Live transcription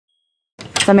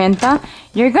Samantha,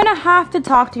 you're gonna have to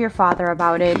talk to your father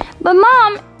about it. But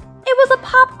Mom, it was a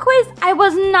pop quiz. I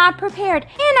was not prepared.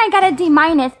 And I got a D-.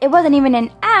 It wasn't even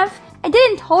an F. I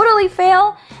didn't totally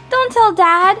fail. Don't tell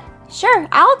Dad. Sure,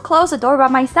 I'll close the door by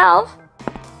myself.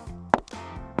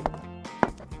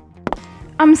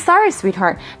 I'm sorry,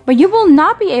 sweetheart, but you will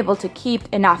not be able to keep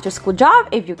an after-school job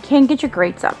if you can't get your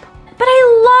grades up. But I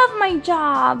love my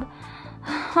job.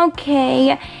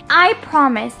 Okay, I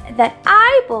promise that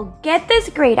I will get this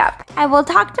grade up. I will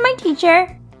talk to my teacher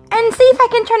and see if I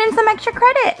can turn in some extra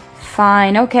credit.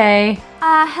 Fine, okay.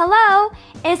 Hello?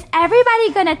 Is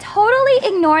everybody gonna totally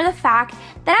ignore the fact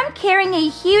that I'm carrying a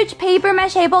huge paper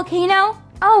mache volcano?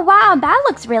 Oh wow, that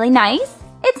looks really nice.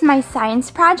 It's my science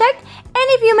project, and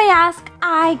if you may ask,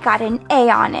 I got an A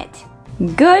on it.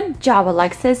 Good job,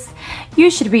 Alexis. You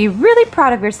should be really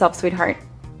proud of yourself, sweetheart.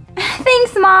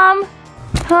 Thanks, Mom.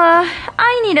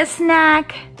 I need a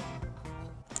snack.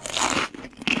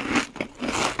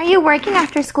 Are you working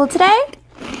after school today?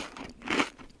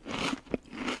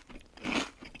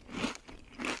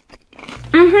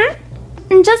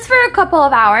 Just for a couple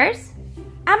of hours.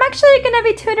 I'm actually gonna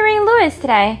be tutoring Louis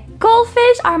today.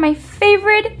 Goldfish are my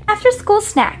favorite after-school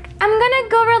snack. I'm gonna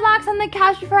go relax on the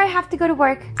couch before I have to go to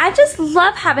work. I just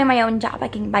love having my own job. I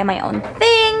can buy my own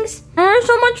things. It's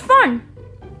so much fun.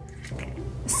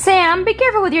 Sam, be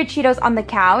careful with your Cheetos on the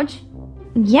couch.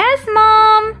 Yes,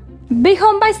 Mom. Be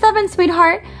home by 7,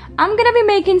 sweetheart. I'm gonna be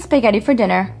making spaghetti for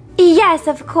dinner. Yes,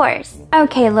 of course.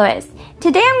 Okay, Louis.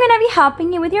 Today I'm gonna be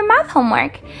helping you with your math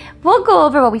homework. We'll go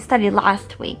over what we studied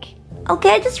last week.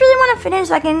 Okay, I just really want to finish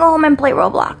so I can go home and play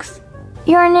Roblox.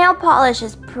 Your nail polish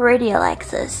is pretty,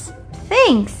 Alexis.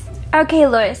 Thanks. Okay,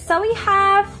 Louis, so we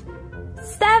have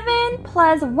 7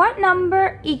 plus what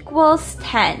number equals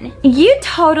 10? You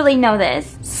totally know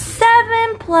this.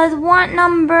 7 plus what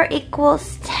number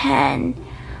equals 10?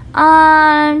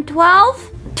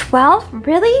 12? 12?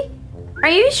 Really? Are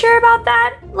you sure about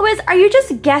that? Louis, are you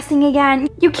just guessing again?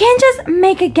 You can't just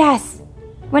make a guess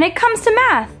when it comes to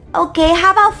math. Okay,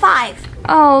 how about 5?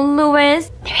 Oh,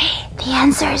 Louis. 3. The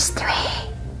answer is 3.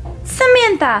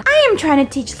 Samantha, I am trying to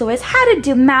teach Louis how to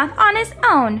do math on his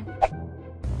own.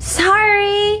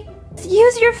 Sorry.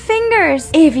 Use your fingers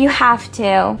if you have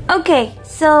to. Okay,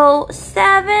 so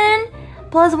 7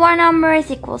 plus what number is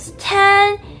equals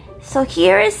 10. So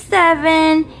here is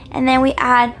 7, and then we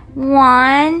add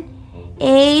 1,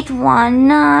 8, 1,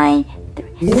 9,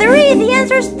 3. 3, the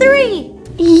answer is 3.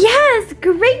 Yes,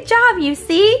 great job, you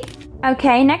see?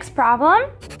 Okay, next problem.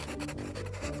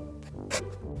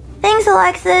 Thanks,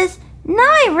 Alexis. Now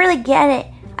I really get it.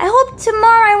 I hope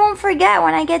tomorrow I won't forget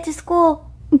when I get to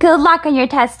school. Good luck on your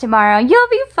test tomorrow. You'll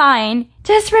be fine.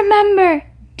 Just remember,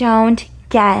 don't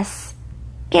guess.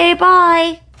 Okay,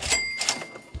 bye.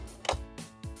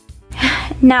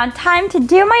 Now time to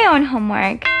do my own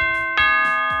homework.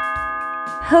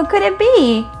 Who could it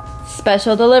be?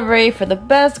 Special delivery for the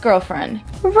best girlfriend.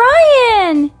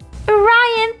 Ryan!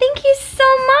 Ryan, thank you so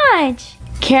much.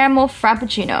 Caramel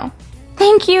Frappuccino.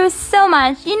 Thank you so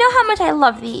much. You know how much I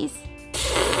love these.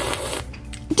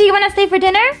 Do you want to stay for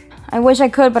dinner? I wish I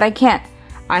could, but I can't.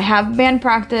 I have band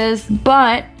practice,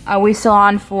 but are we still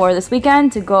on for this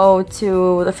weekend to go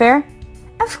to the fair?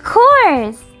 Of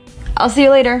course. I'll see you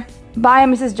later. Bye,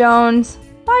 Mrs. Jones.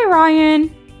 Bye,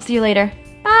 Ryan. See you later.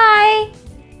 Bye.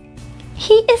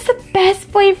 He is the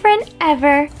best boyfriend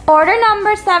ever. Order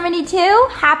number 72,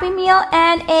 Happy Meal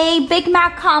and a Big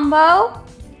Mac combo.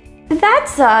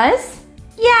 That's us.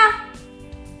 Yeah.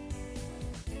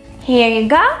 Here you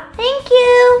go. Thank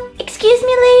you. Excuse me,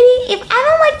 lady. If I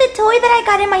don't like the toy that I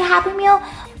got in my Happy Meal,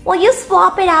 will you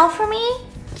swap it out for me?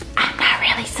 I'm not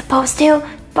really supposed to,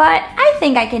 but I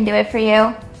think I can do it for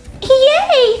you.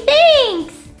 Yay,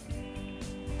 thanks.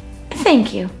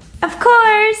 Thank you. Of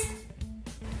course.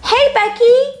 Hey,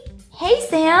 Becky. Hey,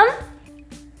 Sam.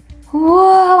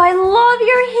 Whoa, I love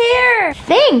your hair.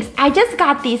 Thanks. I just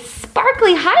got these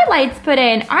sparkly highlights put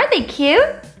in. Aren't they cute?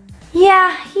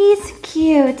 Yeah, he's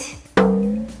cute.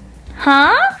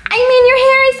 Huh? I mean, your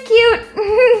hair is cute.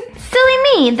 Silly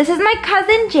me. This is my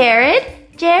cousin, Jared.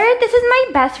 Jared, this is my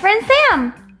best friend,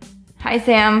 Sam. Hi,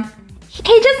 Sam.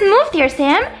 He just moved here,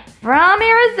 Sam, from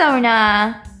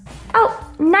Arizona.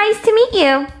 Oh, nice to meet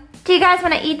you. Do you guys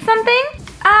want to eat something?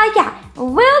 Yeah.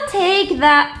 We'll take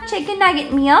the chicken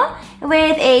nugget meal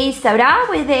with a soda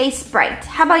with a Sprite.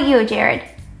 How about you, Jared?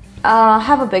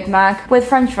 Have a Big Mac with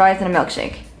french fries and a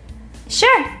milkshake.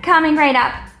 Sure, coming right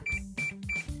up.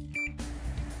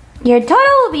 Your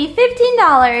total will be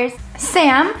 $15.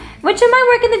 Sam, would you mind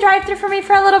working the drive-thru for me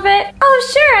for a little bit? Oh,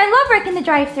 sure, I love working the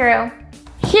drive-thru.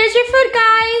 Here's your food,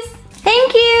 guys.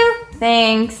 Thank you.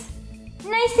 Thanks.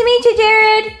 Nice to meet you,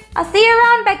 Jared. I'll see you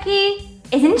around, Becky.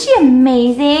 Isn't she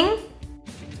amazing?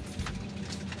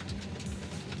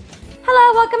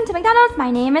 Hello, welcome to McDonald's.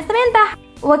 My name is Samantha.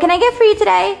 What can I get for you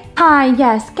today? Hi,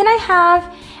 yes. Can I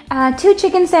have 2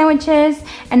 chicken sandwiches,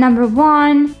 a number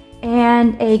 1,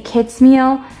 and a kid's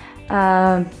meal,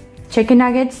 chicken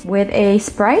nuggets with a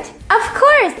Sprite? Of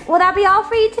course. Will that be all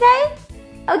for you today?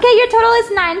 Okay, your total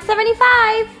is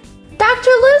 $9.75.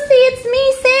 Dr. Lucy, it's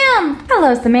me, Sam.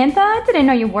 Hello, Samantha. I didn't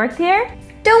know you worked here.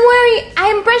 Don't worry,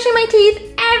 I'm brushing my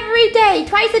teeth every day,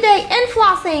 twice a day, and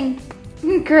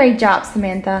flossing. Great job,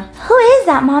 Samantha. Who is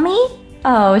that, Mommy?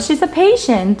 Oh, she's a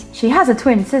patient. She has a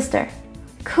twin sister.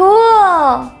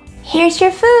 Cool. Here's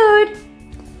your food.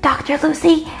 Dr.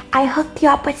 Lucy, I hooked you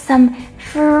up with some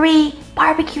free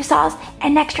barbecue sauce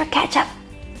and extra ketchup.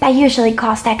 That usually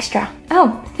costs extra.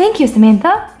 Oh, thank you,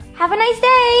 Samantha. Have a nice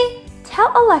day.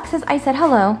 Tell Alexis I said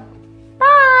hello.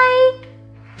 Bye.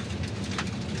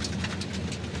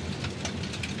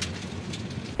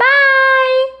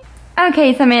 Bye.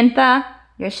 Okay, Samantha.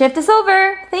 Your shift is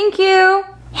over. Thank you.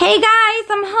 Hey guys,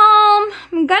 I'm home.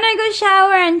 I'm gonna go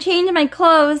shower and change my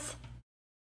clothes.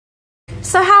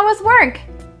 So how was work?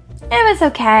 It was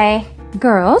okay.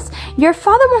 Girls, your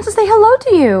father wants to say hello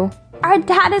to you. Our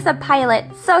dad is a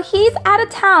pilot, so he's out of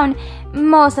town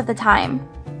most of the time.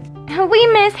 We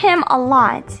miss him a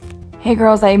lot. Hey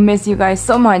girls, I miss you guys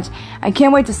so much. I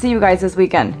can't wait to see you guys this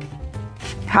weekend.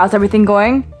 How's everything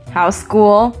going? How's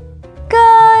school?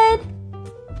 Good.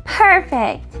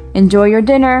 Perfect. Enjoy your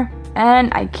dinner,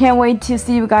 and I can't wait to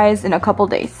see you guys in a couple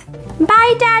days.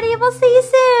 Bye, Daddy. We'll see you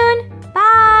soon.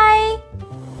 Bye.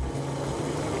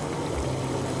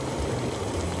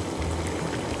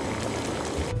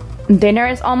 Dinner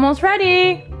is almost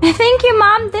ready. Thank you,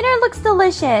 Mom. Dinner looks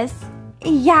delicious.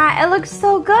 Yeah, it looks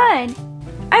so good.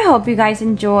 I hope you guys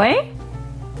enjoy.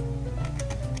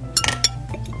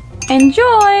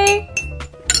 Enjoy!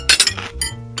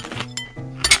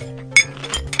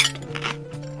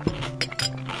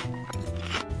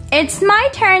 It's my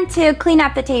turn to clean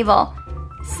up the table.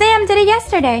 Sam did it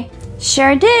yesterday.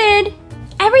 Sure did.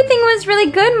 Everything was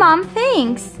really good, Mom.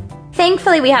 Thanks.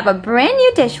 Thankfully, we have a brand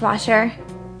new dishwasher.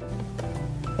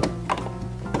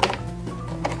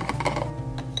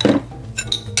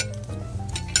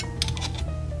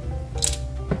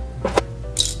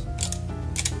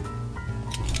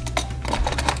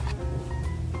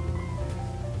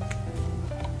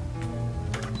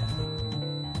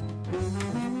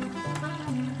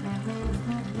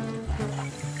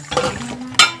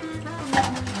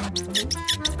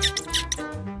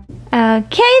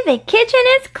 Okay, the kitchen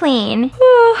is clean.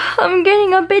 Whew, I'm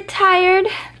getting a bit tired.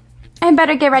 I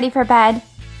better get ready for bed.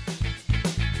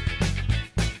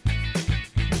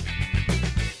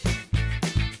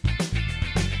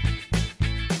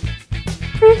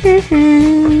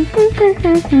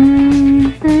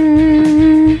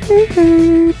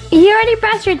 You already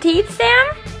brushed your teeth, Sam?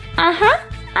 Uh-huh.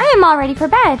 I am all ready for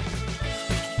bed.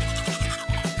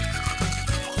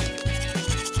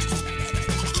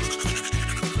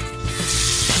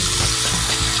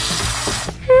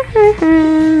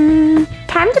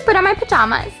 Time to put on my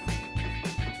pajamas.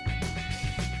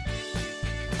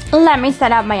 Let me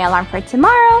set up my alarm for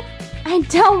tomorrow. I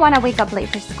don't want to wake up late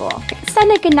for school.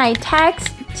 Send a goodnight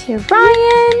text to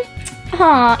Ryan.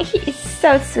 Aw, he is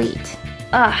so sweet.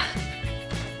 Ugh.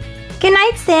 Good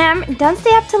night, Sam. Don't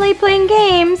stay up too late playing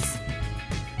games.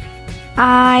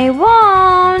 I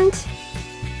won't.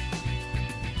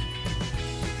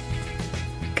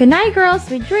 Good night, girls.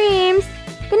 Sweet dreams.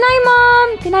 Good night,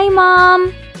 Mom. Good night,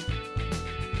 Mom.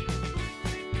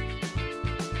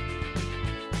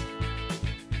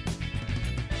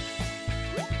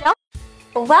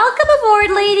 Welcome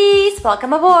aboard, ladies.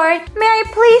 Welcome aboard. May I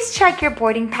please check your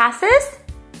boarding passes?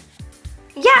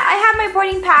 Yeah, I have my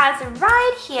boarding pass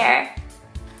right here.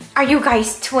 Are you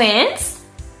guys twins?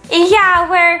 Yeah,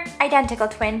 we're identical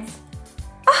twins.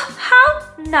 Oh,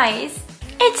 how nice.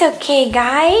 It's okay,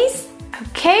 guys.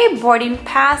 Okay, boarding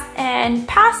pass and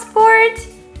passport.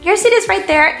 Your seat is right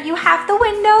there. You have the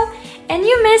window, and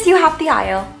you, miss, you have the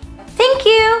aisle. Thank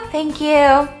you. Thank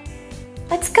you.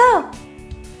 Let's go.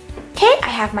 Okay, I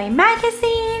have my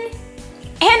magazine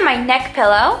and my neck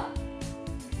pillow.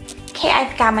 Okay,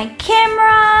 I've got my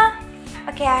camera.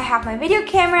 Okay, I have my video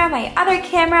camera, my other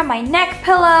camera, my neck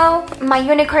pillow, my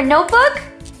unicorn notebook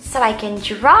so I can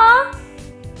draw.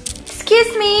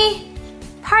 Excuse me,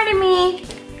 pardon me.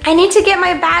 I need to get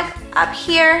my bag up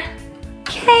here.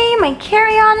 Okay, my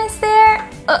carry-on is there.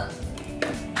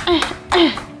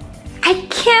 I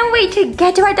can't wait to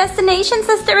get to our destination,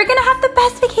 sister. We're gonna have the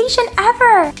best vacation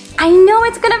ever. I know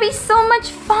it's gonna be so much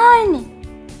fun.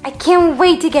 I can't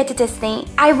wait to get to Disney.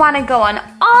 I want to go on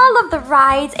all of the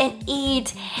rides and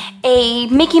eat a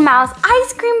Mickey Mouse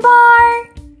ice cream bar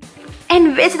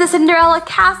and visit the Cinderella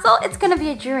castle. It's gonna be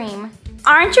a dream.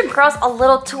 Aren't you girls a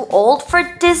little too old for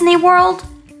Disney World?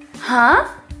 Huh?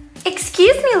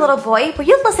 Excuse me, little boy, were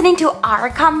you listening to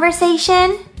our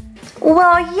conversation?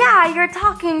 Well, yeah, you're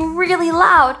talking really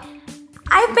loud.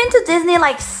 I've been to Disney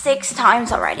like 6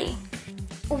 times already.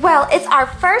 Well, it's our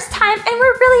first time and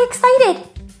we're really excited.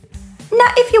 Now,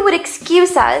 if you would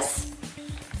excuse us,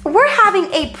 we're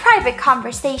having a private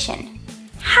conversation.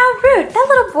 How rude, that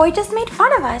little boy just made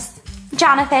fun of us.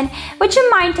 Jonathan, would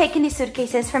you mind taking these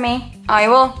suitcases for me? I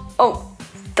will. Oh,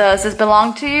 does this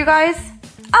belong to you guys?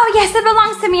 Oh yes, it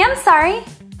belongs to me, I'm sorry.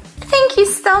 Thank you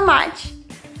so much.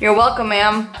 You're welcome,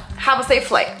 ma'am. Have a safe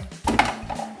flight.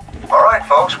 All right,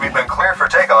 folks, we've been cleared for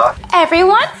takeoff.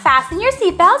 Everyone, fasten your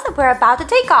seatbelts. We're about to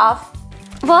take off.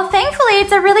 Well, thankfully,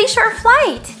 it's a really short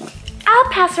flight. I'll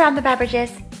pass around the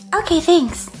beverages. Okay,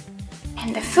 thanks.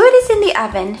 And the food is in the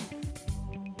oven.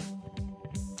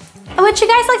 Would you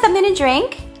guys like something to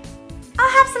drink?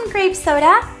 I'll have some grape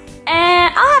soda.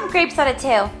 And I'll have grape soda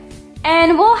too.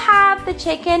 And we'll have the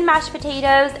chicken, mashed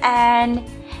potatoes, and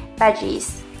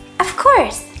veggies. Of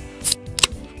course.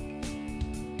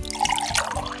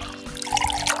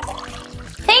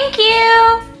 Thank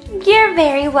you. You're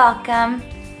very welcome.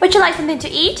 Would you like something to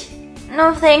eat?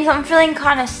 No thanks, I'm feeling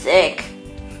kind of sick.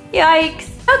 Yikes.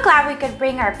 So glad we could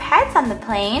bring our pets on the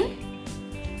plane.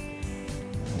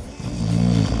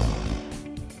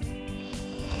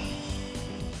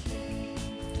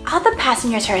 All the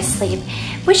passengers are asleep.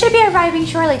 We should be arriving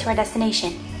shortly to our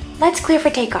destination. Let's clear for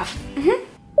takeoff.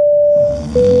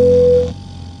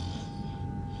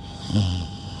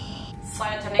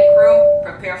 Flight attendant crew,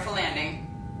 prepare for landing.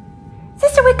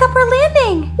 Sister, wake up, we're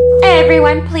landing.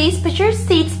 Everyone, please put your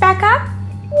seats back up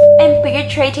and put your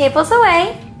tray tables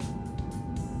away.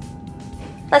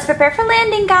 Let's prepare for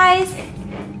landing, guys.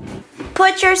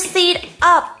 Put your seat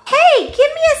up. Hey, give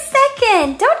me a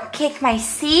second. Don't kick my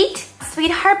seat.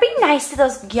 Sweetheart, be nice to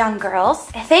those young girls.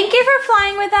 Thank you for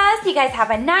flying with us. You guys have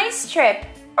a nice trip.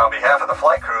 On behalf of the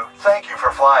flight crew, thank you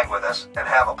for flying with us and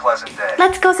have a pleasant day.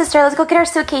 Let's go, sister. Let's go get our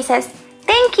suitcases.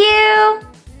 Thank you.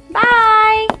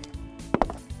 Bye.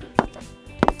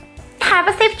 Have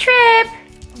a safe trip.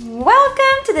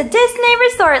 Welcome to the Disney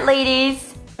Resort,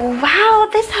 ladies. Wow,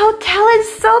 this hotel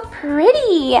is so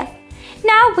pretty.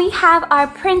 Now we have our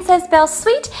Princess Belle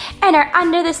suite and our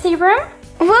under the sea room.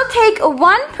 We'll take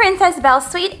one Princess Belle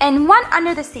suite and one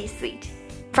under the sea suite.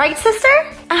 Right, sister?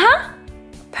 Uh-huh.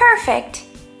 Perfect.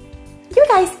 You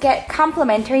guys get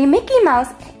complimentary Mickey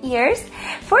Mouse ears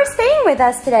for staying with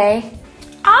us today.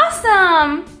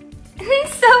 Awesome.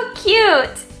 So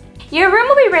cute. Your room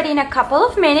will be ready in a couple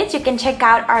of minutes. You can check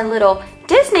out our little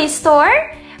Disney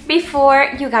store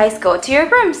before you guys go to your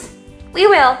rooms. We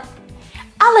will.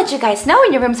 I'll let you guys know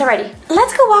when your rooms are ready.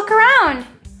 Let's go walk around.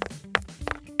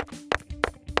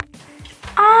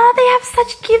 Oh, they have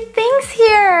such cute things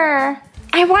here.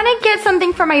 I want to get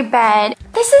something for my bed.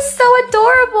 This is so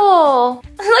adorable.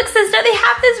 Look, sister, they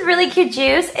have this really cute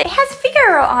juice. It has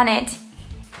Figaro on it.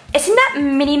 Isn't that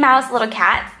Minnie Mouse little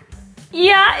cat?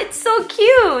 Yeah, it's so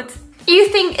cute. You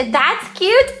think that's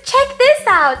cute? Check this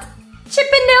out.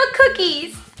 Chippendale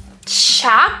cookies.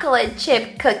 Chocolate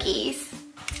chip cookies.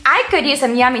 I could use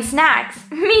some yummy snacks.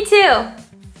 Me too.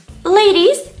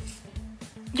 Ladies,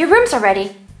 your rooms are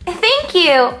ready. Thank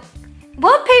you.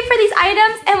 We'll pay for these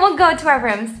items and we'll go to our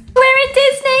rooms. We're in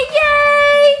Disney,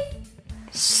 yay!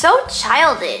 So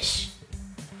childish.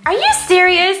 Are you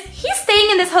serious? He's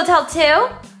staying in this hotel too?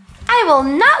 I will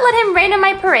not let him rain on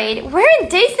my parade. We're in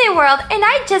Disney World and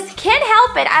I just can't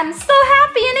help it. I'm so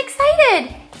happy and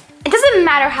excited. It doesn't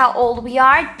matter how old we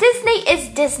are. Disney is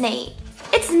Disney.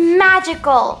 It's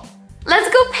magical.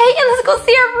 Let's go pay and let's go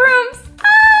see our rooms.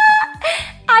 Ah!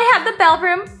 I have the Belle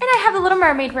room and I have the Little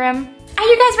Mermaid room. Are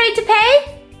you guys ready to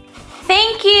pay?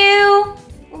 Thank you.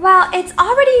 Well, it's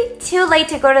already too late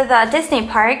to go to the Disney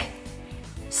park.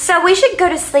 So we should go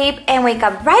to sleep and wake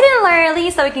up bright and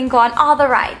early so we can go on all the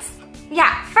rides.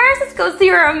 Yeah, first let's go see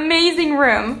our amazing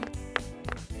room.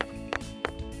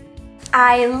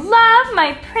 I love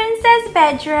my princess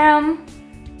bedroom.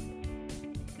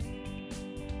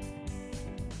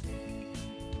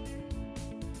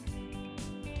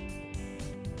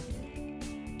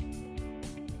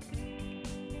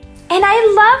 And I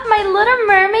love my Little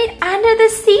Mermaid under the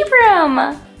sea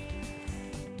room.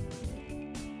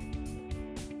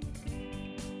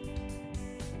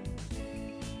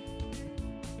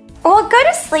 We'll go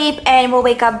to sleep and we'll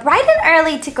wake up bright and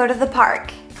early to go to the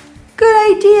park.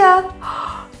 Good idea.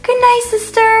 Good night,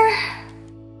 sister.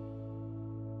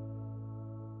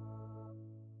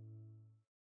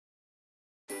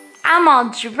 I'm all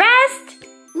dressed.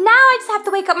 Now I just have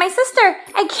to wake up my sister.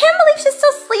 I can't believe she's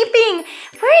still sleeping.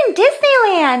 We're in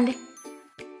Disneyland.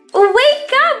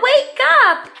 Wake up, wake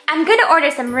up. I'm gonna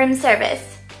order some room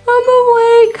service. I'm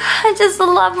awake. I just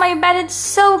love my bed. It's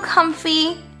so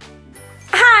comfy.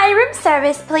 Hi, room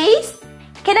service, please.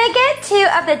 Can I get 2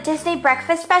 of the Disney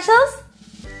breakfast specials?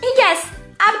 Yes,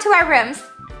 up to our rooms.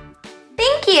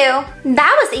 Thank you.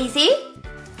 That was easy.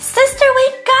 Sister,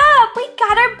 wake up. We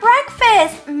got our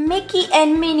breakfast. Mickey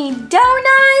and Minnie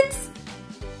donuts.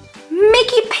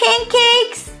 Mickey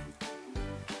pancakes.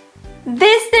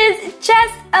 This is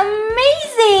just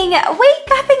amazing.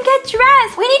 Wake up and get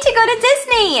dressed. We need to go to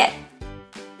Disney.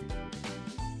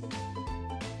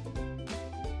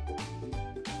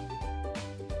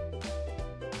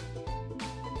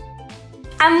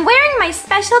 I'm wearing my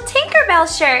special Tinkerbell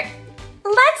shirt.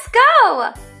 Let's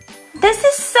go. This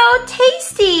is so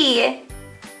tasty.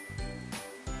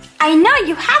 I know,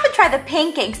 you have to try the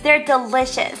pancakes. They're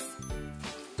delicious.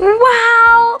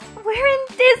 Wow, we're in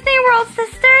Disney World,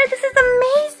 sister. This is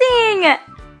amazing.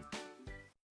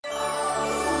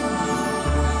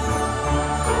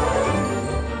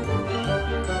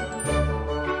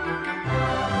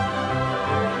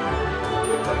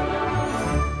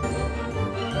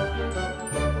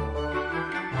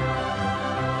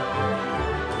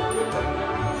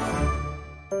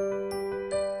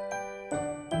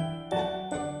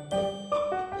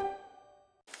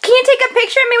 Can you take a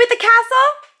picture of me with the castle?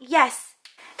 Yes.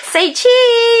 Say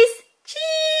cheese!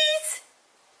 Cheese!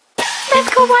 Let's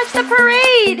go watch the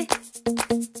parade!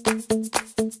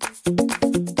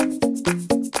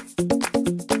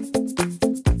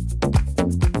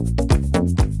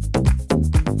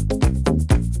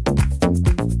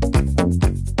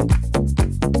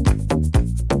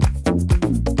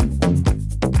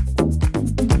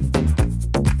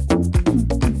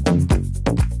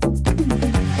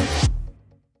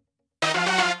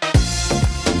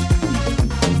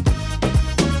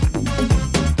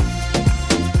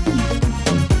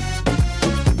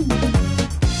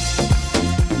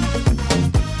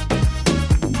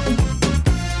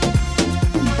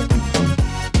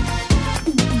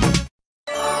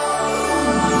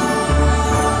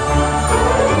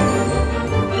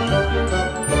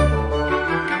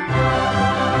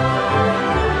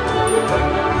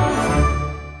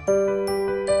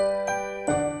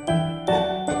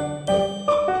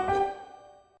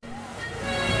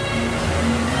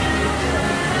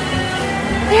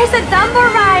 There's a Dumbo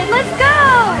ride. Let's go.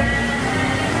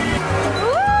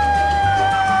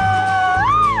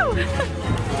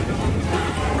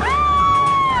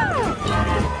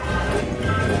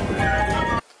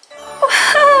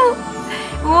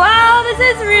 Wow, this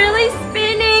is really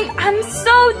spinning. I'm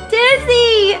so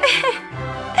dizzy.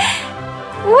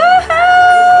 Woohoo!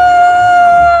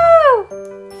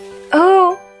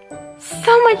 Oh,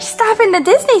 so much stuff in the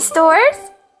Disney stores.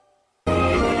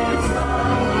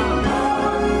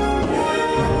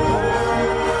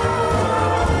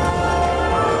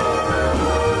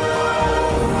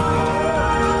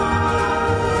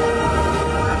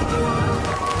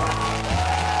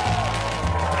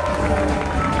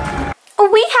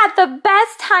 We had the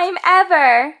best time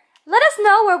ever! Let us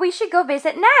know where we should go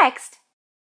visit next!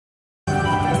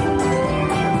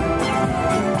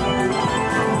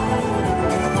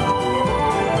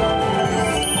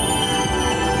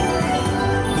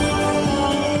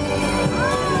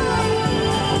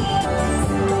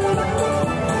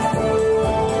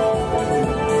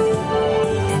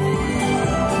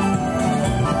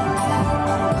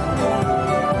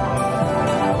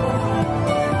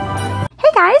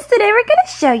 Today we're going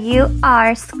to show you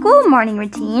our school morning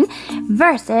routine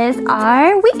versus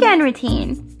our weekend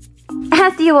routine.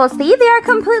 As you will see, they are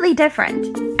completely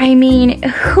different. I mean,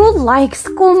 who likes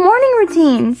school morning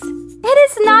routines? It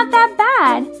is not that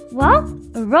bad. Well,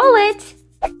 roll it.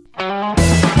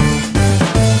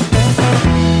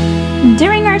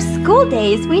 During our school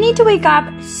days, we need to wake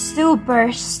up super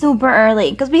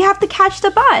early because we have to catch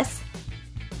the bus.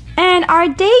 And our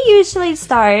day usually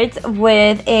starts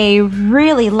with a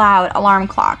really loud alarm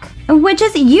clock, which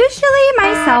is usually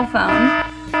my cell phone.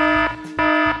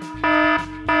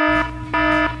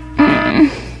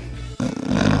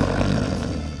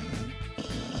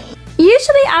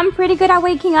 Usually I'm pretty good at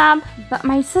waking up, but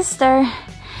my sister,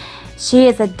 she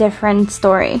is a different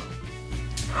story.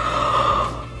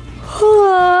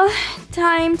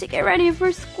 Time to get ready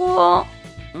for school.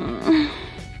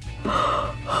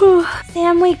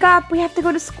 Sam, wake up. We have to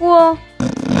go to school.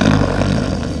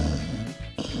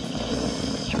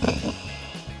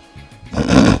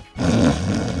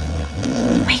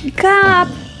 Wake up.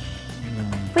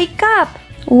 Wake up.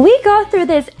 We go through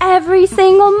this every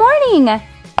single morning.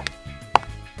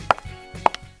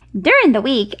 During the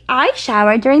week, I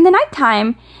shower during the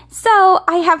nighttime, so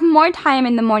I have more time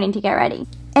in the morning to get ready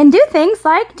and do things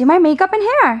like do my makeup and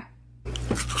hair.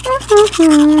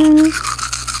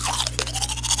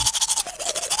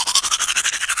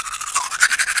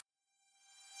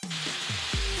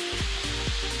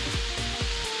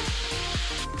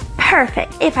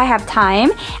 Perfect. If I have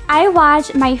time, I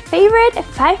watch my favorite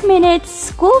 5-minute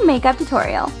school makeup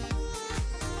tutorial.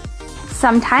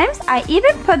 Sometimes I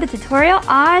even put the tutorial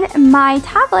on my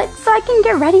tablet so I can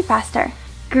get ready faster.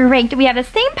 Great, we have the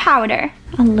same powder.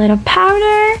 A little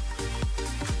powder.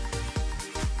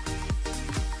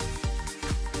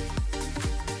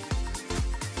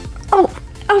 Oh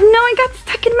no, I got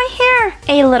stuck in my hair.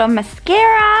 A little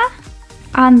mascara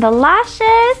on the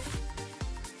lashes.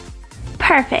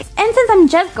 Perfect. And since I'm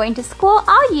just going to school,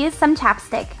 I'll use some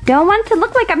chapstick. Don't want to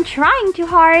look like I'm trying too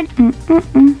hard.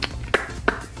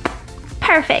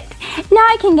 Perfect. Now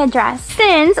I can get dressed.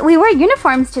 Since we wear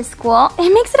uniforms to school,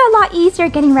 it makes it a lot easier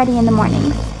getting ready in the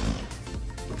morning.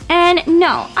 And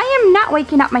no, I am not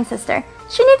waking up my sister.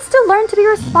 She needs to learn to be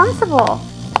responsible.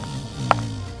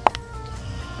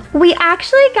 We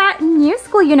actually got new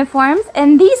school uniforms,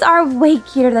 and these are way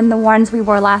cuter than the ones we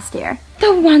wore last year.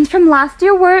 The ones from last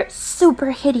year were super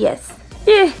hideous.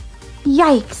 Ugh,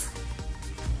 yikes.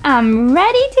 I'm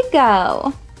ready to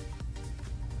go.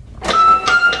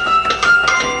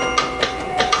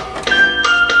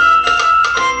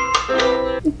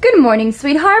 Good morning,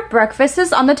 sweetheart. Breakfast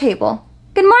is on the table.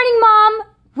 Good morning, Mom.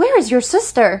 Where is your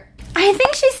sister? I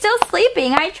think she's still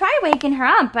sleeping. I tried waking her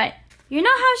up, but you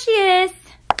know how she is.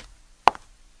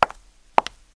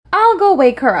 I'll go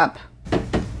wake her up.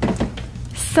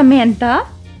 Samantha,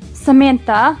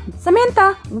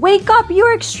 wake up.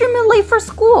 You're extremely late for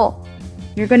school.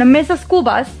 You're gonna miss a school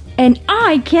bus, and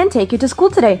I can't take you to school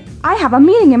today. I have a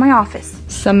meeting in my office.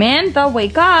 Samantha,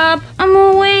 wake up. I'm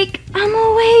awake. I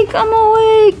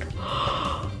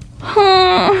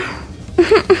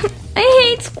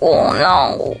hate school,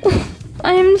 no.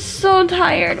 I am so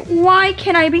tired. Why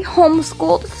can't I be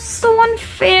homeschooled? This is so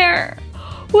unfair.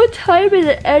 What time is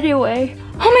it anyway?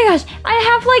 Oh my gosh, I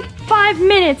have like 5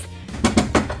 minutes.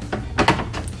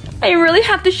 I really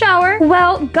have to shower.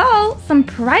 Well, go. Some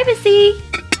privacy.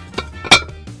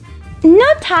 No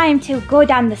time to go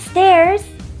down the stairs.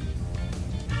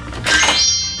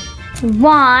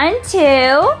 1,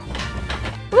 2.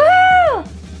 Woo!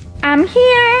 I'm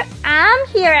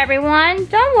here, everyone.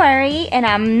 Don't worry, and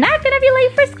I'm not gonna be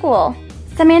late for school.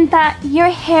 Samantha, your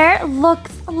hair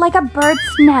looks like a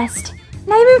bird's nest.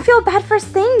 And I even feel bad for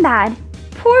saying that.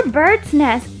 Poor bird's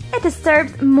nest. It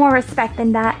deserves more respect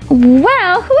than that.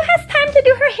 Well, who has time to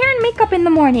do her hair and makeup in the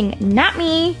morning? Not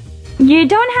me. You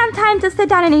don't have time to sit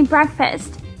down and eat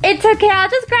breakfast. It's okay, I'll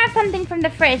just grab something from the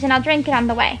fridge and I'll drink it on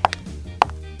the way.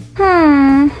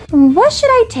 What should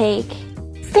I take?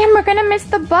 Sam, we're gonna miss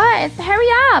the bus. Hurry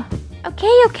up.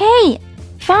 Okay.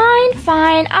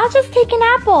 Fine. I'll just take an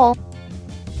apple.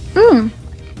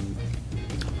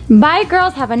 Bye,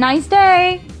 girls. Have a nice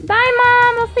day. Bye,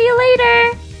 Mom. I'll see you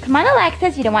later. Come on,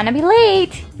 Alexis. You don't want to be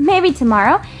late. Maybe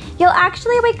tomorrow you'll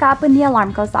actually wake up when the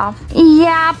alarm goes off.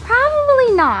 Yeah,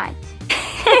 probably not.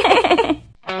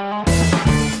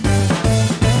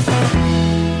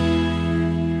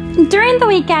 During the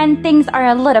weekend, things are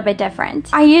a little bit different.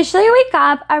 I usually wake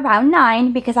up around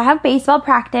 9 because I have baseball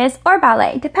practice or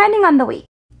ballet, depending on the week.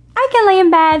 I can lay in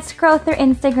bed, scroll through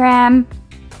Instagram,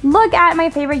 look at my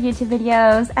favorite YouTube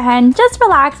videos, and just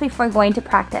relax before going to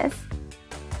practice.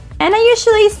 And I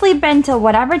usually sleep until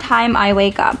whatever time I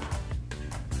wake up.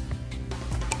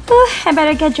 I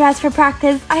better get dressed for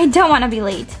practice. I don't want to be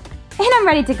late. And I'm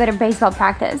ready to go to baseball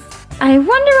practice. I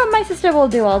wonder what my sister will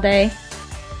do all day.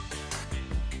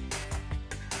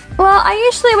 Well, I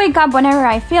usually wake up whenever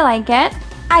I feel like it.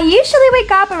 I usually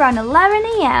wake up around 11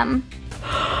 a.m.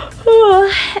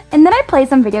 And then I play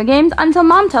some video games until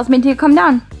Mom tells me to come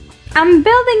down. I'm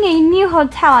building a new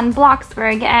hotel in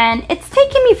Bloxburg and it's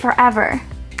taking me forever.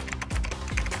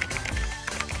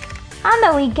 On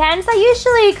the weekends, I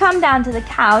usually come down to the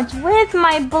couch with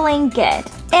my blanket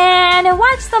and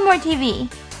watch some more TV.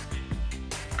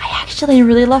 I actually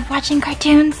really love watching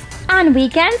cartoons. On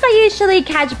weekends, I usually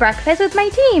catch breakfast with my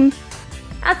team.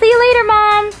 I'll see you later,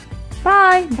 Mom.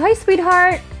 Bye. Bye,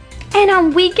 sweetheart. And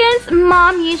on weekends,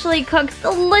 Mom usually cooks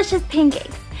delicious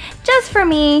pancakes just for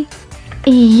me.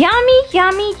 Yummy.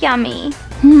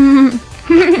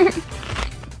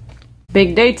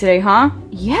 Big day today, huh?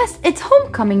 Yes, it's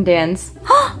homecoming dance.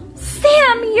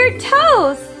 Sam, your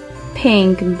toes!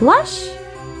 Pink blush.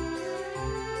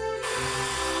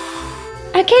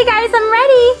 Okay guys, I'm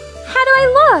ready. How do I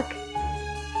look?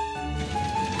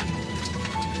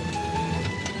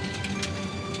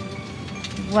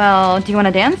 Well, do you want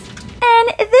to dance? And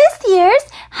this year's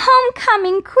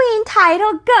homecoming queen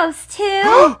title goes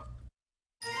to...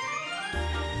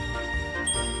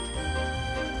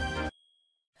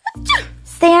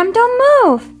 Sam, don't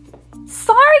move.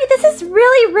 Sorry, this is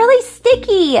really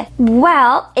sticky.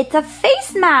 Well, it's a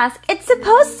face mask. It's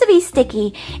supposed to be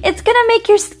sticky. It's gonna make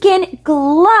your skin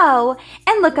glow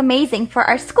and look amazing for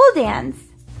our school dance.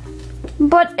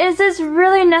 But is this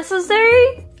really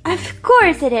necessary? Of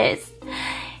course it is.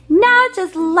 Now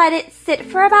just let it sit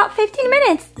for about 15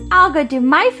 minutes. I'll go do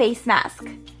my face mask.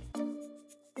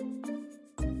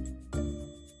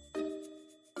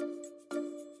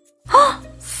 Oh,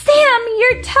 Sam,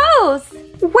 your toes!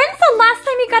 When's the last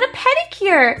time you got a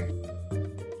pedicure?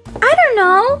 I don't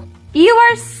know. You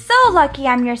are so lucky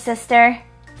I'm your sister.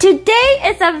 Today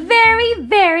is a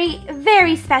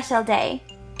very special day.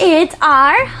 It's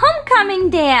our homecoming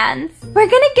dance. We're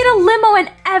gonna get a limo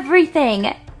and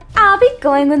everything. I'll be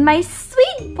going with my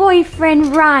sweet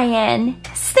boyfriend, Ryan.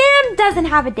 Sam doesn't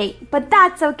have a date, but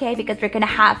that's okay because we're gonna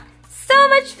have so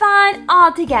much fun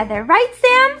all together, right,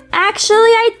 Sam? Actually,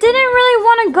 I didn't really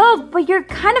want to go, but you're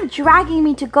kind of dragging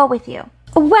me to go with you.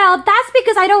 Well, that's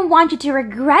because I don't want you to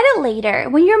regret it later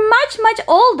when you're much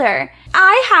older.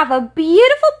 I have a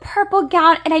beautiful purple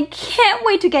gown and I can't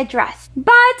wait to get dressed.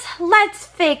 But let's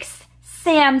fix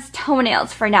Sam's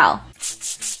toenails for now.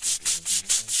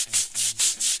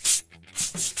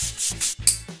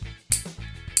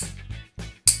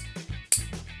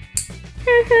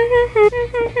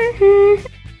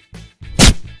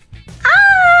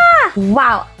 Ah!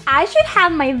 Wow, I should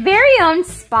have my very own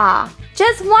spa.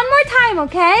 Just one more time,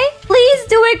 okay? Please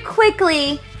do it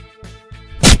quickly.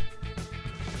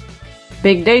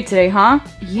 Big day today, huh?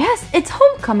 Yes, it's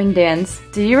homecoming dance.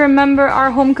 Do you remember our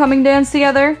homecoming dance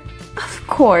together? Of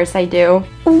course I do.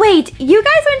 Wait, you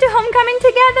guys went to homecoming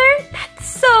together?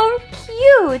 That's so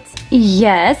cute.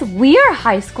 Yes, we are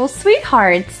high school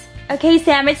sweethearts. Okay,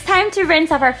 Sam, it's time to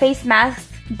rinse off our face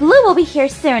masks. Blue will be here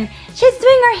soon. She's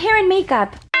doing our hair and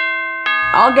makeup.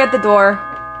 I'll get the door.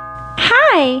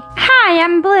 Hi,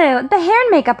 I'm Blue, the hair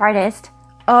and makeup artist.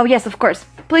 Oh, yes, of course.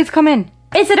 Please come in.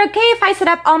 Is it okay if I set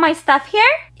up all my stuff here?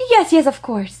 Yes, of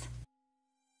course.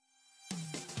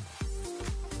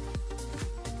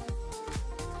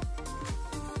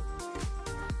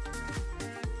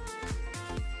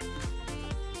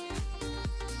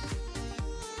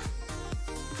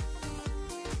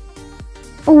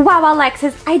 Wow,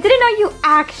 Alexis, I didn't know you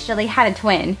actually had a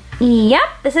twin.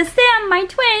 Yep, this is Sam, my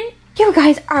twin. You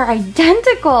guys are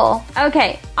identical.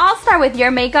 Okay, I'll start with your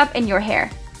makeup and your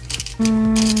hair.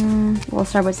 We'll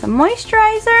start with some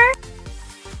moisturizer.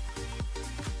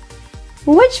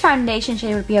 Which foundation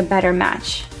shade would be a better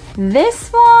match? This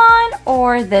one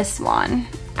or this one?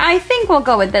 I think we'll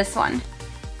go with this one.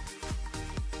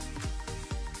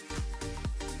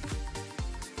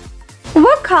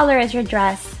 What color is your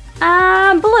dress?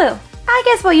 Blue. I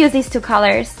guess we'll use these two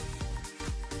colors.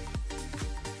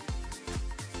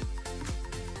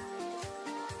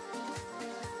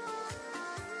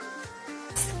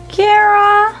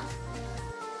 Mascara.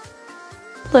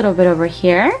 A little bit over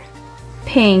here.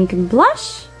 Pink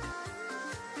blush.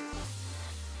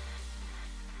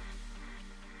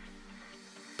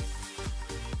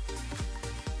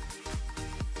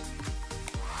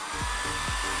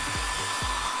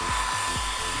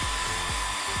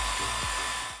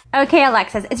 Okay,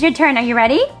 Alexis, it's your turn. Are you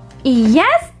ready?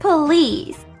 Yes,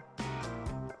 please.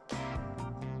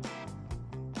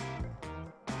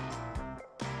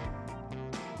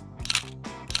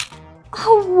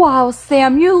 Oh, wow,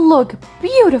 Sam, you look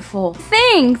beautiful.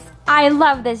 Thanks. I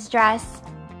love this dress.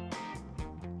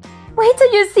 Wait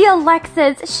till you see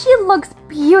Alexis. She looks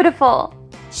beautiful.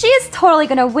 She is totally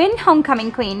gonna win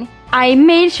homecoming queen. I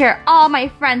made sure all my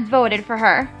friends voted for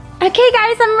her. Okay,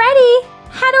 guys, I'm ready.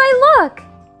 How do I look?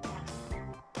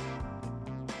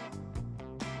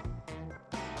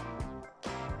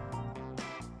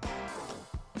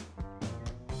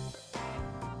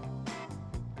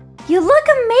 You look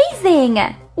amazing!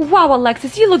 Wow,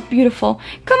 Alexis, you look beautiful.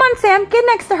 Come on, Sam, get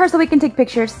next to her so we can take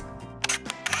pictures.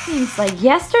 Seems like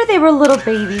yesterday they were little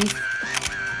babies.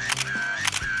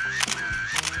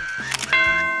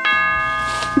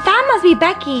 That must be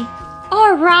Becky.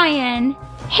 Or Ryan.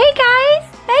 Hey guys!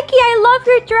 Becky, I love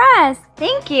your dress.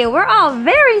 Thank you. We're all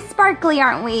very sparkly,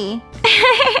 aren't we?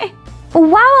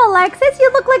 Wow, Alexis,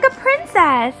 you look like a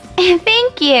princess.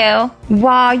 Thank you.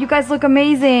 Wow, you guys look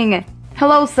amazing.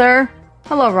 Hello, sir.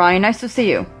 Hello, Ryan. Nice to see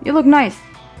you. You look nice.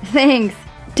 Thanks.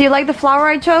 Do you like the flower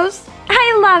I chose?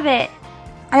 I love it.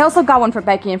 I also got one for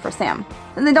Becky and for Sam.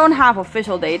 And they don't have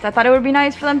official dates. I thought it would be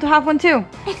nice for them to have one too.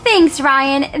 Thanks,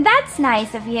 Ryan. That's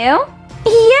nice of you.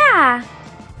 Yeah.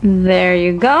 There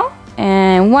you go.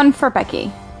 And one for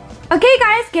Becky. Okay,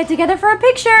 guys, get together for a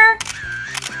picture.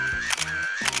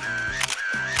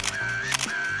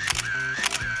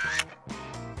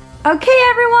 Okay,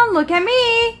 everyone, look at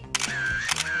me.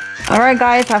 Alright,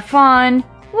 guys, have fun.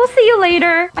 We'll see you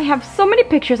later. I have so many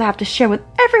pictures I have to share with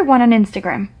everyone on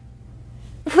Instagram.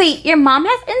 Wait, your mom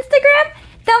has Instagram?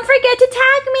 Don't forget to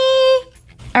tag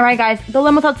me. Alright, guys, the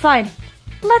limo's outside.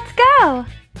 Let's go.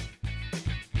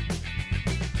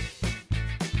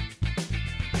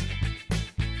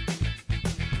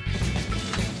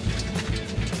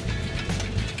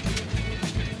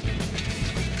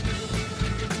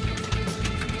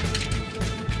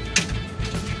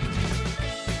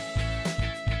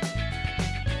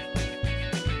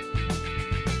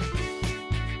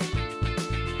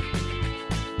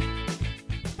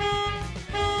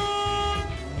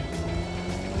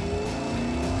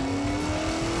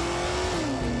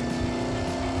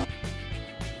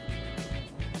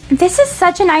 This is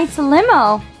such a nice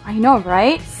limo. I know,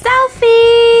 right?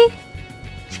 Selfie!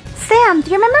 Sam,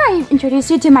 do you remember I introduced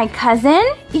you to my cousin?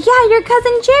 Yeah, your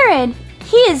cousin Jared.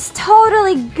 He is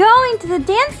totally going to the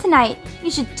dance tonight. You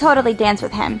should totally dance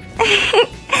with him.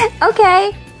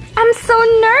 Okay. I'm so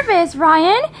nervous,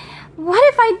 Ryan. What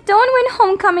if I don't win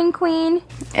homecoming queen?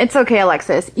 It's okay,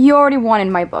 Alexis. You already won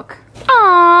in my book.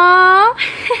 Aww.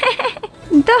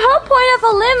 The whole point of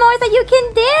a limo is that you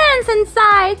can dance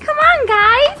inside. Come on,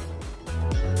 guys.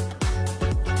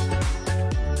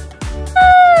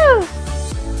 Woo.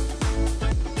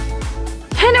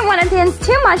 I don't want to dance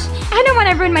too much. I don't want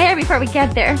to ruin my hair before we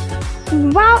get there.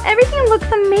 Wow, everything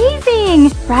looks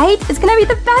amazing, right? It's gonna be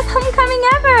the best homecoming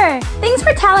ever. Thanks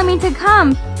for telling me to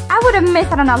come. I would have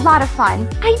missed out on a lot of fun.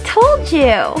 I told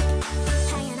you.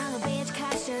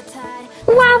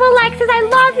 Wow, Alexis, I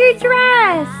love your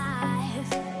dress.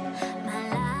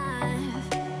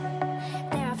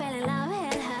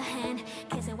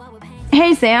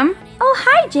 Hey, Sam. Oh,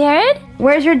 hi, Jared.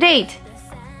 Where's your date?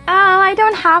 Oh, I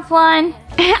don't have one.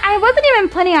 I wasn't even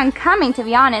planning on coming, to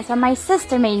be honest, but my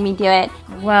sister made me do it.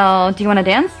 Well, do you want to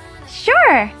dance?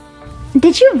 Sure.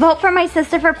 Did you vote for my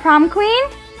sister for prom queen?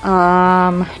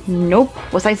 Nope.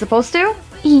 Was I supposed to?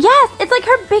 Yes, it's like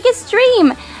her biggest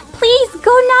dream. Please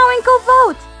go now and go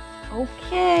vote.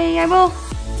 Okay, I will.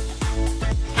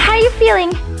 How are you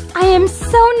feeling? I am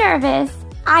so nervous.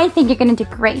 I think you're gonna do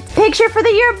great. Picture for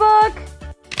the yearbook.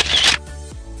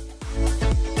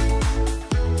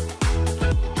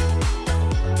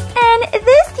 And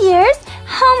this year's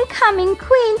homecoming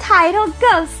queen title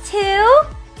goes to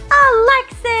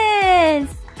Alexis.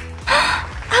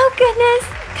 Oh goodness,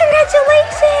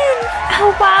 congratulations.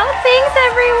 Oh wow, thanks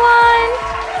everyone.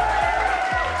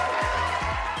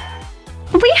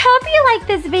 We hope you like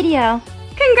this video.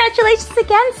 Congratulations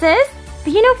again, sis.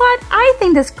 But you know what? I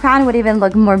think this crown would even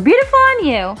look more beautiful on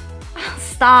you.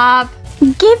 Stop.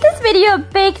 Give this video a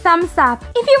big thumbs up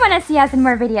if you want to see us in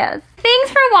more videos.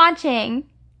 Thanks for watching.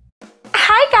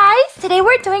 Hi guys! Today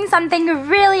we're doing something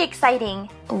really exciting.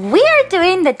 We are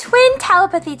doing the Twin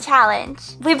Telepathy Challenge.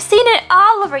 We've seen it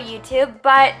all over YouTube,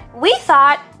 but we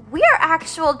thought we are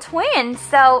actual twins,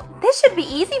 so this should be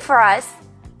easy for us.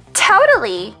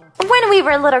 Totally! When we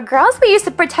were little girls, we used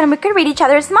to pretend we could read each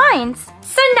other's minds.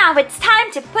 So now it's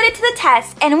time to put it to the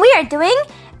test, and we are doing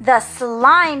the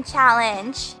Slime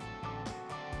Challenge.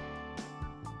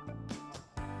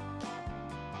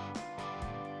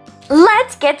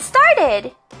 Let's get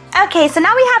started! Okay, so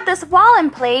now we have this wall in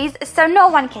place so no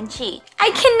one can cheat.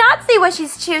 I cannot see what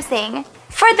she's choosing.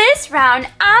 For this round,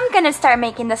 I'm gonna start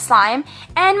making the slime,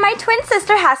 and my twin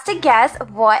sister has to guess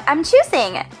what I'm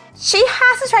choosing. She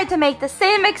has to try to make the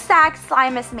same exact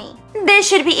slime as me. This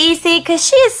should be easy because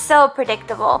she is so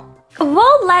predictable.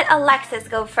 We'll let Alexis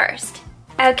go first.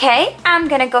 Okay, I'm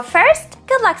gonna go first.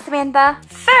 Good luck, Samantha.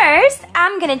 First,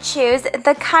 I'm gonna choose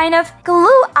the kind of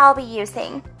glue I'll be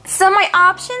using. So my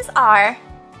options are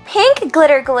pink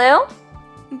glitter glue,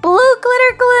 blue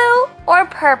glitter glue, or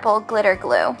purple glitter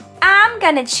glue. I'm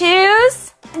gonna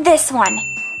choose this one.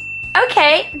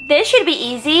 Okay, this should be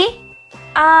easy.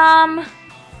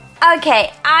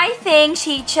 Okay, I think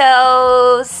she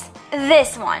chose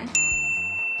this one.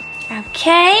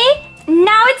 Okay,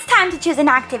 now it's time to choose an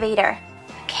activator.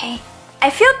 Okay, I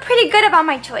feel pretty good about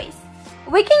my choice.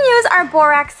 We can use our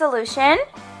borax solution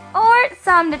or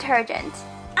some detergent.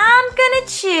 I'm gonna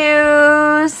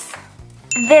choose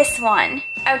this one.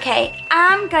 Okay,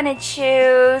 I'm gonna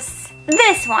choose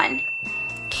this one.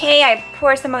 Okay, I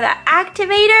pour some of that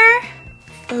activator.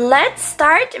 Let's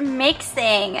start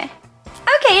mixing.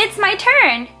 Okay, it's my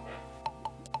turn.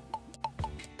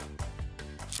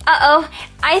 Uh-oh,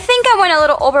 I think I went a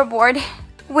little overboard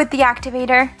with the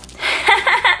activator.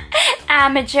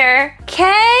 Amateur.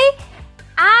 Okay,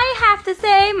 I have to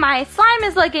say my slime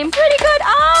is looking pretty good.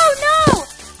 Oh no!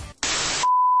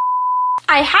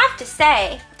 I have to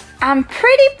say, I'm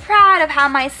pretty proud of how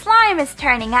my slime is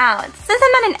turning out, since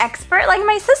I'm not an expert like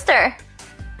my sister.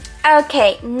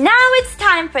 Okay, now it's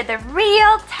time for the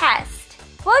real test.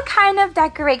 What kind of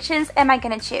decorations am I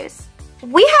gonna choose?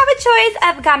 We have a choice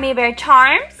of gummy bear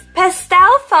charms,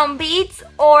 pastel foam beads,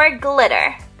 or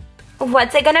glitter.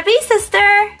 What's it gonna be,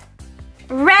 sister?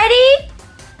 Ready?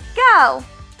 Go!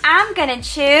 I'm gonna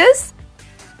choose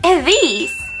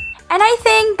these. And I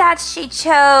think that she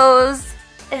chose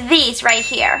these right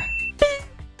here.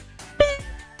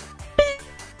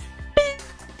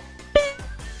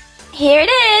 Here it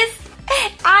is.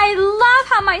 I love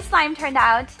how my slime turned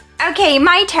out. Okay,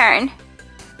 my turn.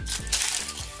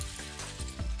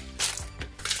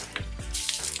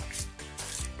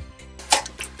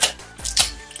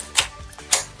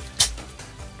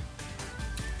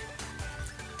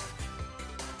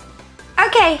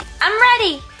 Okay, I'm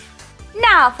ready.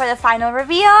 Now for the final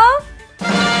reveal.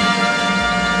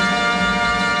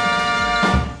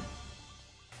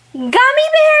 Gummy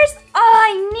bears? Oh,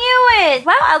 I knew it.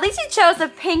 Well, at least you chose the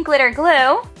pink glitter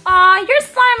glue. Aw, your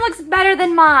slime looks better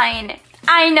than mine.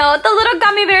 I know, the little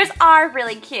gummy bears are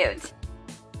really cute.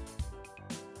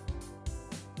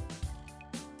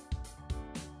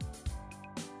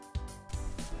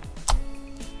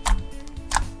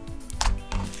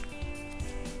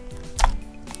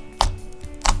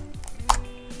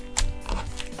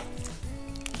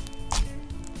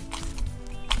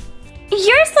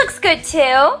 Yours looks good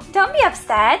too. Don't be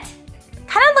upset.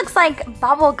 Kind of looks like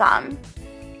bubble gum.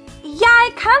 Yeah,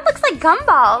 it kind of looks like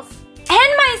gumballs. And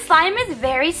my slime is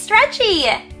very stretchy.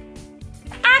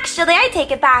 Actually, I take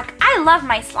it back. I love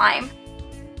my slime.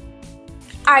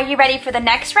 Are you ready for the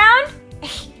next round?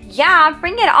 Yeah,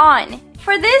 bring it on.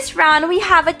 For this round, we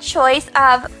have a choice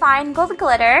of fine gold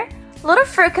glitter, little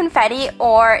fruit confetti,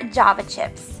 or Java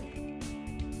chips.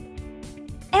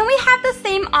 And we have the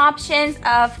same options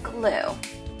of glue.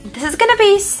 This is gonna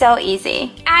be so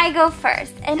easy. I go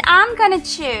first, and I'm gonna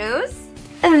choose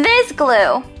this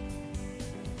glue.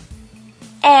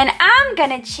 And I'm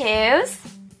gonna choose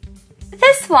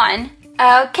this one.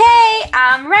 Okay,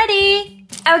 I'm ready.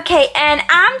 Okay, and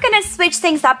I'm gonna switch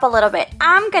things up a little bit.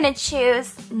 I'm gonna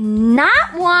choose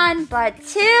not one, but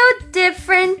two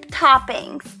different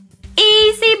toppings.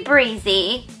 Easy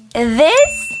breezy.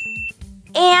 This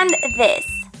and this.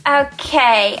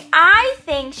 Okay, I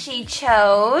think she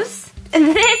chose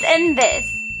this and this.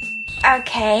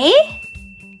 Okay.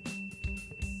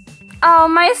 Oh,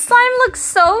 my slime looks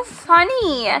so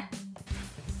funny.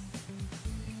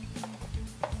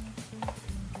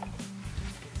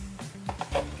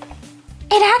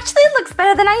 It actually looks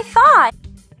better than I thought.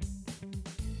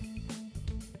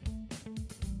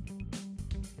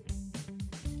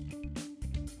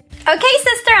 Okay,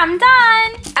 sister, I'm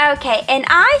done. Okay, and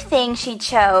I think she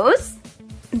chose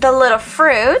the little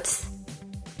fruit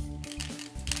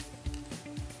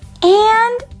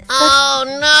and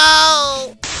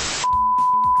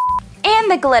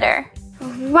the glitter.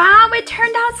 Wow, it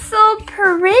turned out so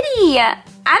pretty. I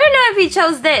don't know if you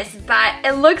chose this, but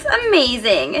it looks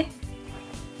amazing.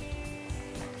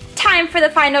 Time for the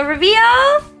final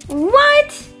reveal.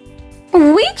 What?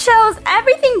 We chose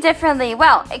everything differently,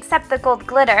 well, except the gold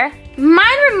glitter.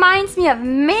 Mine reminds me of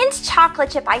mint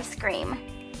chocolate chip ice cream.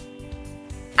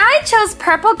 I chose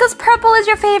purple because purple is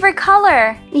your favorite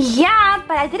color. Yeah,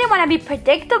 but I didn't want to be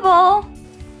predictable.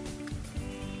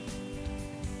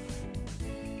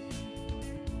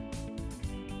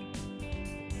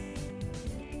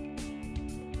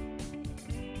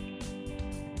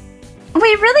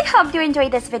 We really hope you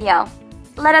enjoyed this video.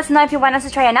 Let us know if you want us to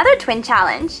try another twin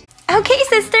challenge. Okay,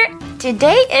 sister,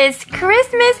 today is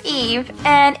Christmas Eve,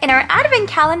 and in our advent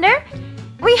calendar,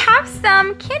 we have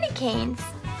some candy canes.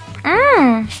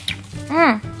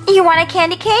 You want a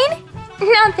candy cane?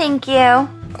 No, thank you.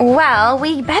 Well,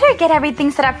 we better get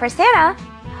everything set up for Santa.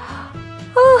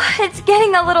 Oh, it's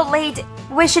getting a little late.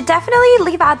 We should definitely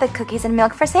leave out the cookies and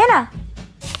milk for Santa.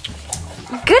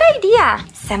 Good idea.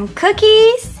 Some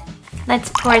cookies.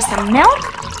 Let's pour some milk.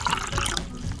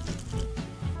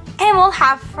 And we'll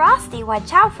have Frosty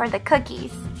watch out for the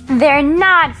cookies. They're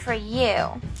not for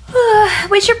you.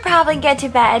 We should probably get to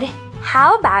bed.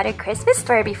 How about a Christmas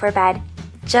story before bed?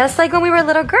 Just like when we were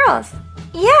little girls.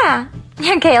 Yeah.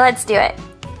 Okay, let's do it.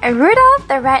 Rudolph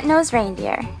the Red-Nosed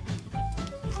Reindeer.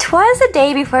 'Twas the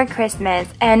day before Christmas,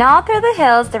 and all through the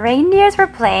hills the reindeers were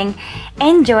playing,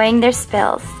 enjoying their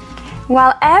spills.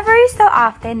 While every so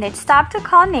often they'd stop to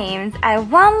call names at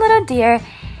one little deer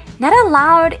not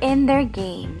allowed in their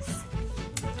games.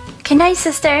 Good night,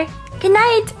 sister. Good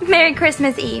night. Merry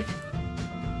Christmas Eve.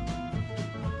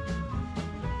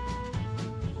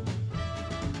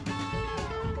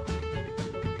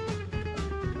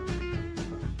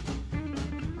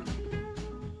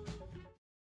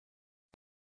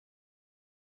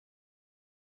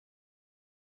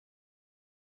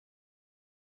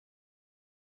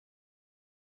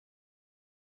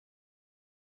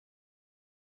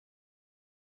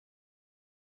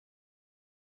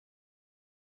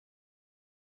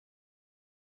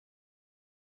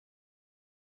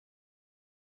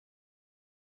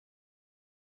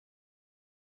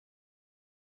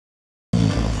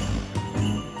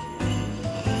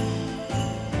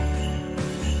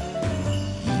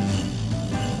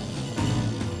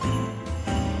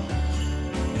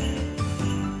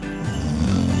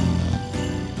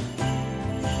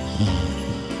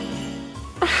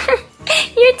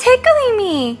 You're tickling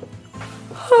me.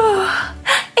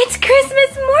 It's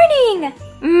Christmas morning.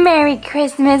 Merry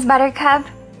Christmas, Buttercup.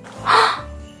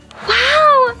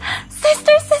 Wow!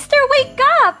 Sister, sister, wake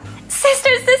up! Sister,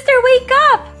 sister, wake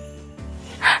up!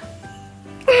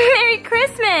 Merry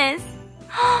Christmas!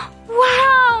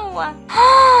 Wow!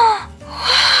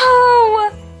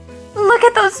 Wow! Look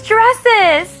at those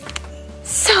dresses!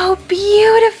 So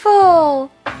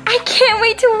beautiful! I can't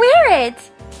wait to wear it!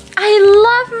 I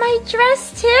love my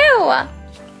dress too!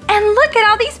 And look at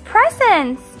all these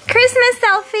presents! Christmas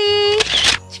selfie!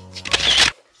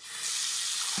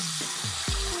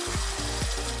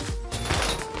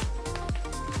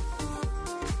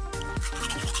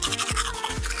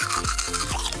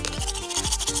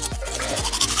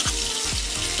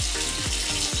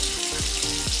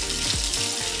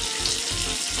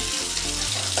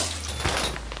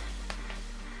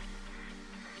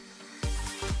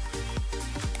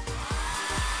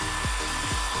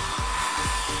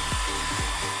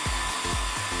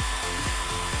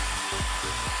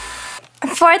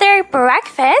 For their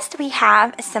breakfast, we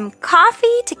have some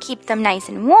coffee to keep them nice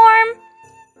and warm,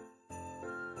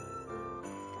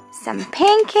 some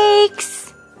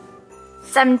pancakes,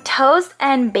 some toast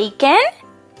and bacon,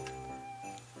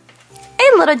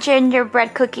 a little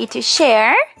gingerbread cookie to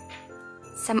share,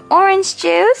 some orange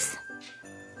juice,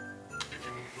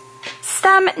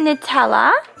 some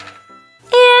Nutella,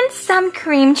 and some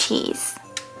cream cheese.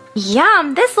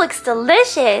 Yum, this looks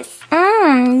delicious.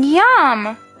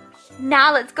 Yum.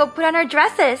 Now let's go put on our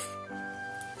dresses.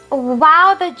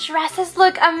 Wow, the dresses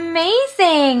look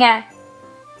amazing.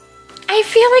 I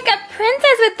feel like a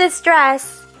princess with this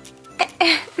dress.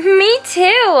 Me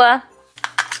too.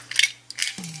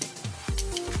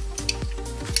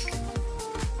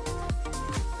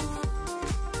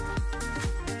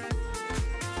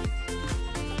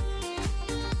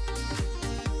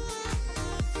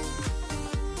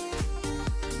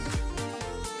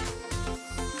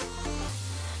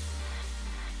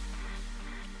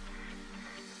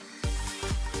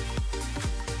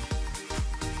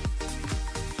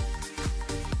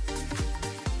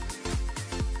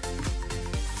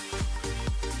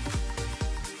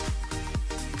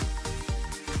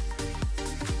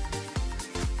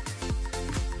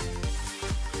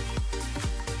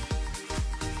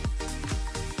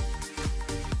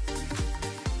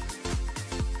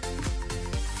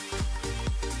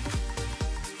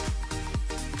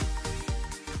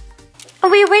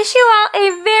 We wish you all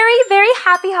a very, very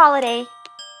happy holiday.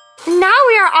 Now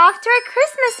we are off to our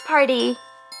Christmas party.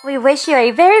 We wish you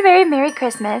a very, very Merry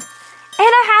Christmas and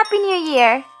a Happy New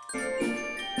Year.